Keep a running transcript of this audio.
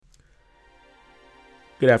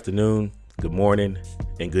Good afternoon, good morning,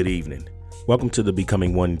 and good evening. Welcome to the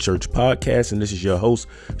Becoming One Church podcast, and this is your host,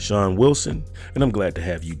 Sean Wilson, and I'm glad to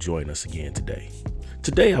have you join us again today.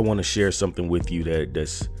 Today, I want to share something with you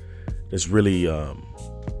that's really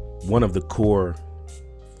one of the core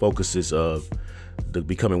focuses of the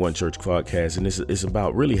Becoming One Church podcast, and it's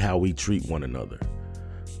about really how we treat one another.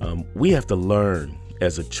 We have to learn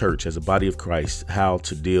as a church, as a body of Christ, how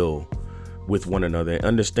to deal with one another and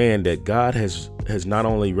understand that God has not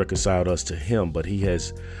only reconciled us to him, but he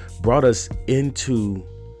has brought us into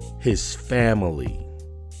his family.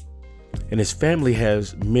 And his family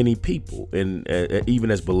has many people, and even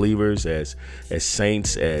as believers, as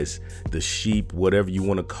saints, as the sheep, whatever you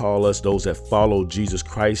want to call us, those that follow Jesus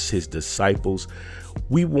Christ, his disciples,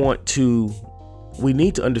 we need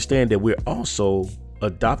to understand that we're also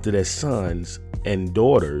adopted as sons and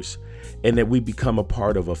daughters, and that we become a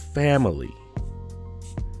part of a family.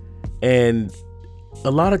 And a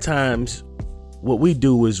lot of times what we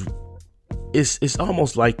do is it's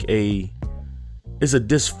almost like very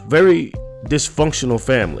dysfunctional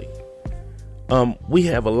family. We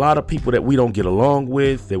have a lot of people that we don't get along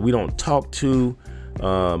with, that we don't talk to.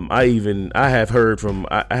 I have heard from,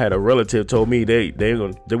 I had a relative told me they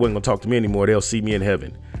weren't gonna talk to me anymore. They'll see me in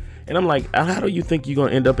heaven. And I'm like, how do you think you're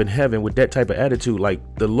going to end up in heaven with that type of attitude? Like,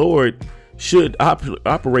 the Lord should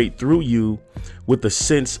operate through you with a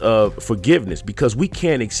sense of forgiveness, because we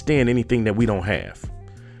can't extend anything that we don't have.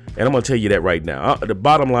 And I'm going to tell you that right now. The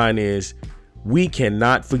bottom line is we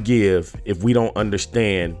cannot forgive if we don't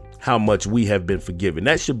understand how much we have been forgiven.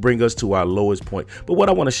 That should bring us to our lowest point. But what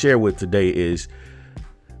I want to share with today is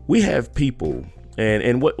we have people,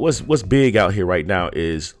 and what's big out here right now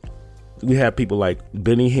is we have people like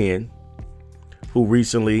Benny Hinn, who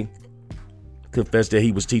recently confessed that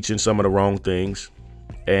he was teaching some of the wrong things.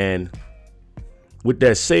 And with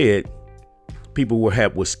that said, people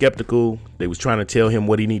were skeptical. They was trying to tell him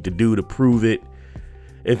what he need to do to prove it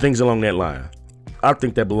and things along that line. I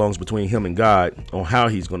think that belongs between him and God on how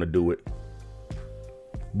he's going to do it.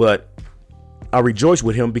 But I rejoice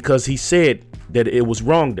with him because he said that it was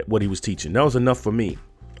wrong, that what he was teaching. That was enough for me.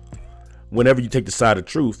 Whenever you take the side of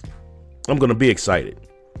truth, I'm going to be excited.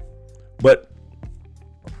 But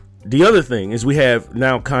the other thing is we have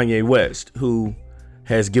now Kanye West, who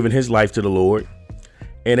has given his life to the Lord.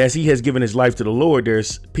 And as he has given his life to the Lord,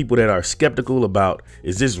 there's people that are skeptical about,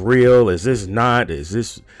 is this real? Is this not? Is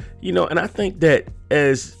this, and I think that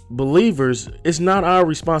as believers, it's not our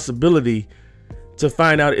responsibility to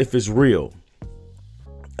find out if it's real.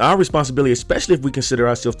 Our responsibility, especially if we consider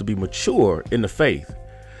ourselves to be mature in the faith,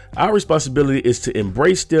 our responsibility is to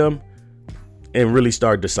embrace them and really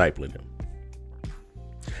start discipling them.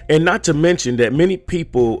 And not to mention that many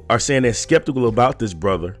people are saying they're skeptical about this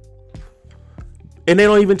brother, and they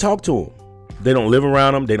don't even talk to him. They don't live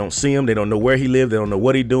around him. They don't see him. They don't know where he lived. They don't know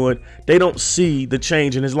what he's doing. They don't see the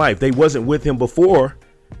change in his life. They wasn't with him before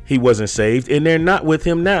he wasn't saved, and they're not with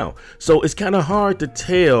him now. So it's kind of hard to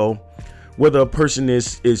tell whether a person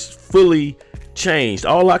is fully changed.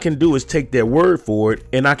 All I can do is take their word for it,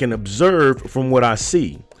 and I can observe from what I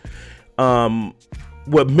see.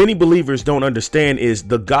 What many believers don't understand is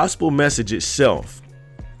the gospel message itself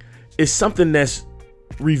is something that's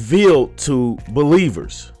revealed to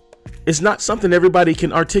believers. It's not something everybody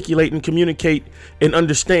can articulate and communicate and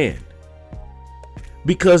understand,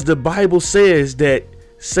 because the Bible says that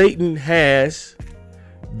Satan has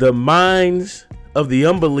the minds of the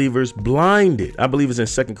unbelievers blinded. I believe it's in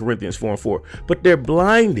 2 Corinthians 4:4, but they're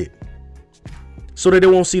blinded so that they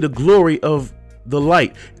won't see the glory of the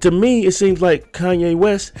light. To me, it seems like Kanye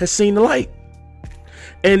West has seen the light.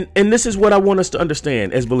 And this is what I want us to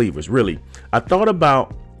understand as believers. Really, I thought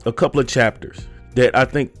about a couple of chapters that I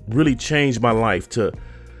think really changed my life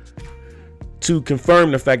to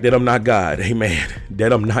confirm the fact that I'm not God. Amen.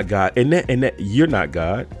 That I'm not God, and that you're not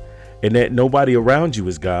God, and that nobody around you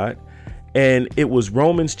is God. And it was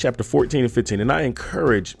Romans chapter 14 and 15. And I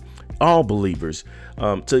encourage all believers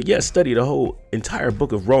to study the whole entire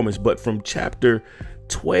book of Romans, but from chapter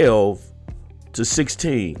 12 to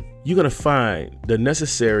 16, you're going to find the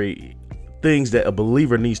necessary things that a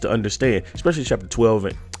believer needs to understand, especially chapter 12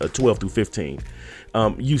 through 15.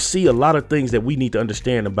 You see a lot of things that we need to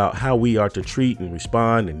understand about how we are to treat and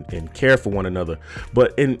respond and care for one another.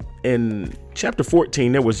 But in chapter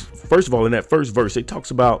 14, there was, first of all, in that first verse, it talks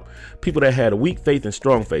about people that had a weak faith and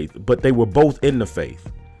strong faith, but they were both in the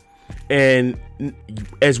faith. And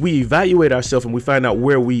as we evaluate ourselves and we find out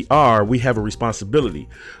where we are, we have a responsibility.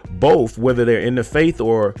 Both, whether they're in the faith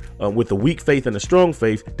or with a weak faith and a strong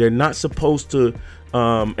faith, they're not supposed to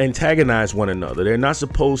antagonize one another. They're not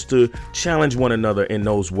supposed to challenge one another in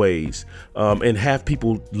those ways and have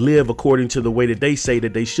people live according to the way that they say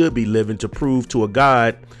that they should be living to prove to a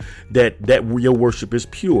God that your worship is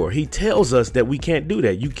pure. He tells us that we can't do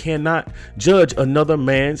that. You cannot judge another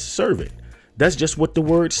man's servant. That's just what the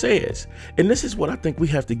word says. And this is what I think we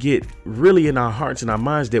have to get really in our hearts and our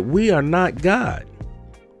minds, that we are not God.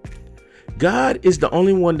 God is the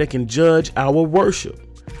only one that can judge our worship.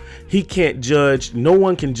 He can't judge. No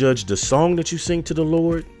one can judge the song that you sing to the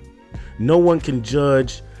Lord. No one can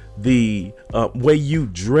judge the way you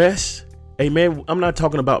dress. Amen. I'm not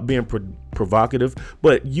talking about being provocative,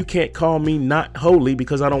 but you can't call me not holy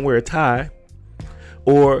because I don't wear a tie,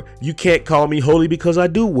 or you can't call me holy because I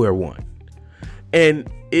do wear one.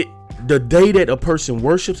 And the day that a person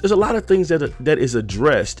worships, there's a lot of things that is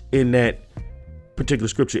addressed in that particular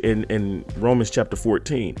scripture in Romans chapter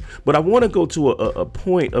 14. But I want to go to a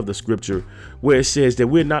point of the scripture where it says that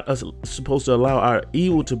we're not supposed to allow our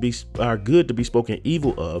good to be spoken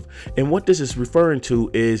evil of. And what this is referring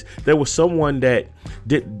to is there was someone that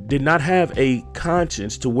did not have a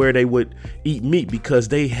conscience to where they would eat meat because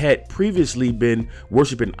they had previously been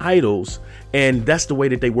worshiping idols. And that's the way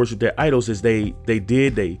that they worship their idols, is they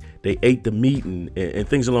ate the meat and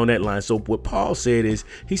things along that line. So what Paul said is,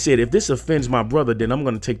 he said, if this offends my brother, then I'm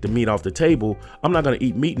going to take the meat off the table. I'm not going to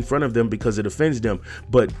eat meat in front of them because it offends them.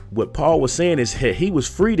 But what Paul was saying is he was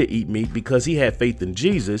free to eat meat because he had faith in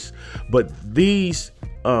Jesus. But these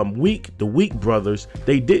weak brothers,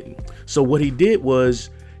 they didn't. So what he did was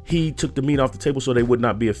he took the meat off the table so they would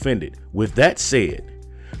not be offended. With that said,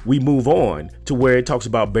 we move on to where it talks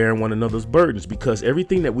about bearing one another's burdens, because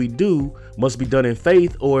everything that we do must be done in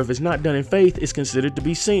faith, or if it's not done in faith, it's considered to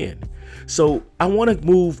be sin. So I want to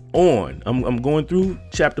move on. I'm going through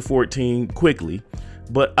chapter 14 quickly,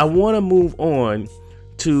 but I want to move on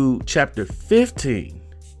to chapter 15.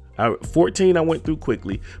 14 I went through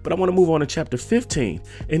quickly, but I want to move on to chapter 15.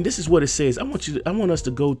 And this is what it says. I want us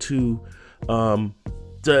to go to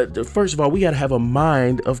first of all, we got to have a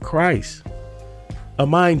mind of Christ. A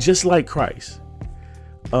mind just like Christ.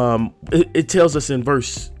 It tells us in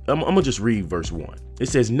verse, I'm going to just read verse 1. It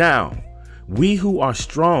says, now we who are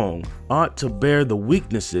strong ought to bear the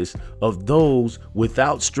weaknesses of those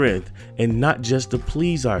without strength, and not just to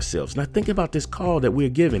please ourselves. Now think about this call that we're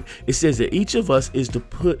given. It says that each of us is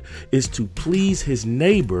to please his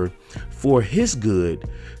neighbor for his good,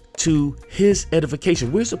 to his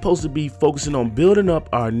edification. We're supposed to be focusing on building up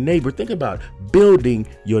our neighbor. Think about building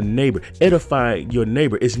your neighbor, edifying your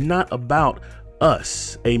neighbor. It's not about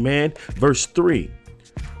us. Amen. Verse 3,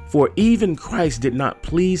 for even Christ did not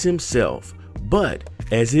please himself, but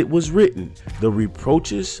as it was written, the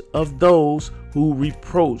reproaches of those who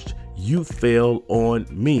reproached you fell on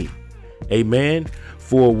me. Amen.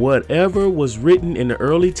 For whatever was written in the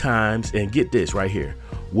early times, and get this right here,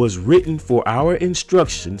 was written for our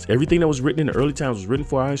instructions. Everything that was written in the early times was written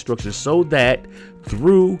for our instructions, so that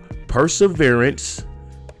through perseverance,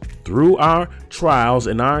 through our trials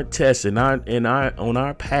and our tests and on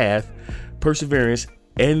our path, perseverance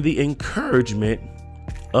and the encouragement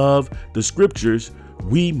of the scriptures,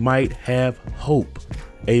 we might have hope.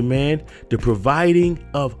 Amen. The providing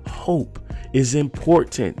of hope is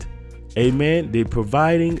important. Amen. The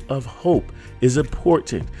providing of hope is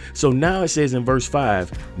important. So now it says in verse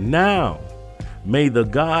 5, now may the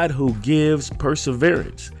God who gives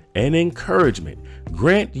perseverance and encouragement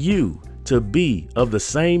grant you to be of the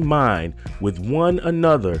same mind with one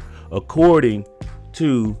another according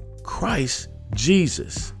to Christ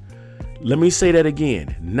Jesus. Let me say that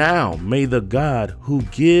again. Now may the God who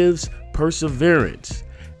gives perseverance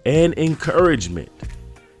and encouragement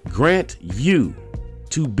grant you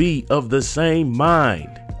to be of the same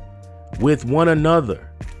mind with one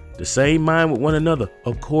another, the same mind with one another,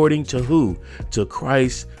 according to who? To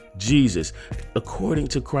Christ Jesus, according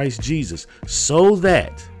to Christ Jesus, so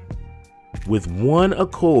that with one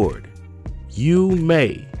accord, you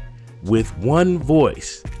may with one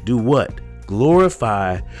voice do what?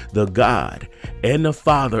 Glorify the God and the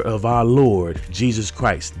Father of our Lord Jesus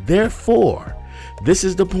Christ. Therefore, this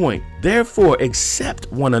is the point. Therefore,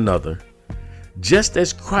 accept one another, just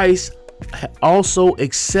as Christ also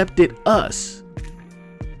accepted us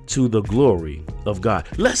to the glory of God.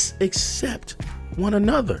 Let's accept one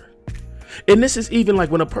another. And this is even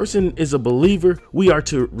like when a person is a believer, we are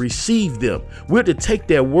to receive them. We're to take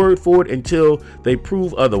their word for it until they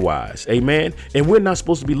prove otherwise. Amen. And we're not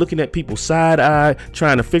supposed to be looking at people side eye,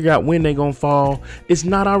 trying to figure out when they're going to fall. It's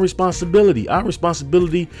not our responsibility. Our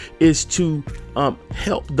responsibility is to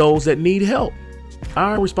help those that need help.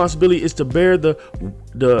 Our responsibility is to bear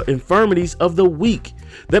the infirmities of the weak.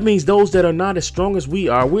 That means those that are not as strong as we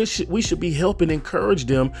are, we should be helping encourage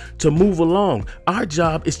them to move along. Our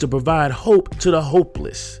job is to provide hope to the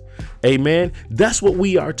hopeless. Amen. That's what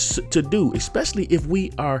we are to do, especially if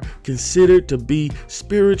we are considered to be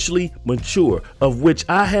spiritually mature, of which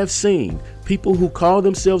I have seen people who call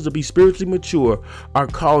themselves to be spiritually mature are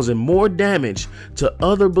causing more damage to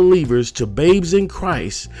other believers, to babes in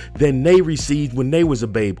Christ, than they received when they was a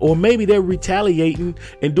babe. Or maybe they're retaliating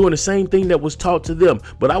and doing the same thing that was taught to them.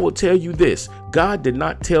 But I will tell you this, God did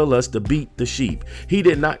not tell us to beat the sheep. He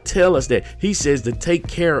did not tell us that. He says to take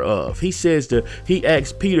care of. He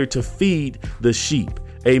asked Peter to feed the sheep.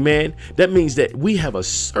 Amen. That means that we have a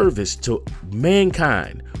service to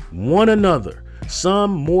mankind, one another.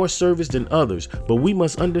 Some more service than others, but we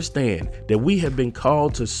must understand that we have been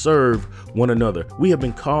called to serve one another. We have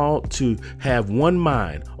been called to have one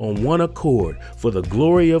mind on one accord for the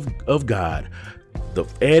glory of God,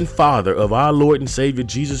 and Father of our Lord and Savior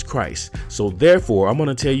Jesus Christ. So therefore, I'm going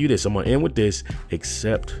to tell you this. I'm going to end with this.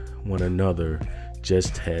 Accept one another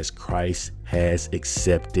just as Christ has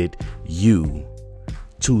accepted you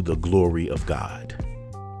to the glory of God.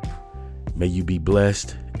 May you be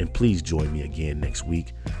blessed, and please join me again next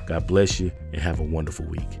week. God bless you and have a wonderful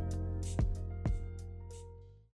week.